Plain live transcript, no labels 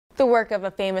The work of a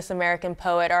famous American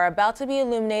poet are about to be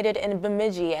illuminated in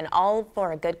Bemidji, and all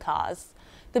for a good cause.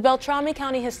 The Beltrami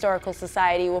County Historical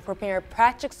Society will premiere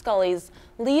Patrick Scully's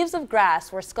Leaves of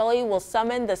Grass, where Scully will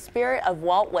summon the spirit of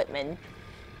Walt Whitman.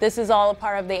 This is all a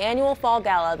part of the annual Fall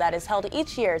Gala that is held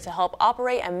each year to help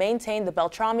operate and maintain the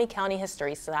Beltrami County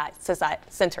History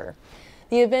Center.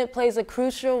 The event plays a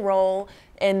crucial role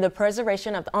in the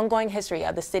preservation of the ongoing history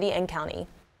of the city and county.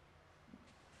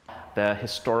 The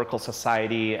Historical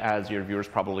Society, as your viewers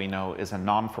probably know, is a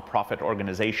non-for-profit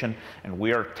organization, and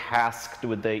we are tasked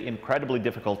with the incredibly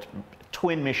difficult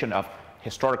twin mission of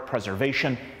historic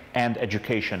preservation and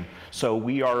education. So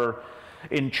we are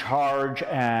in charge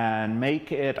and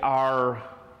make it our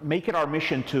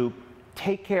mission to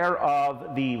take care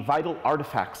of the vital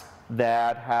artifacts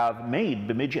that have made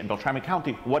Bemidji and Beltrami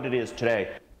County what it is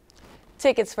today.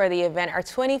 Tickets for the event are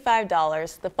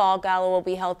 $25. The Fall Gala will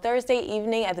be held Thursday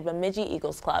evening at the Bemidji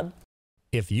Eagles Club.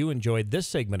 If you enjoyed this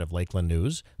segment of Lakeland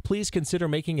News, please consider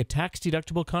making a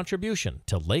tax-deductible contribution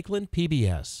to Lakeland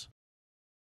PBS.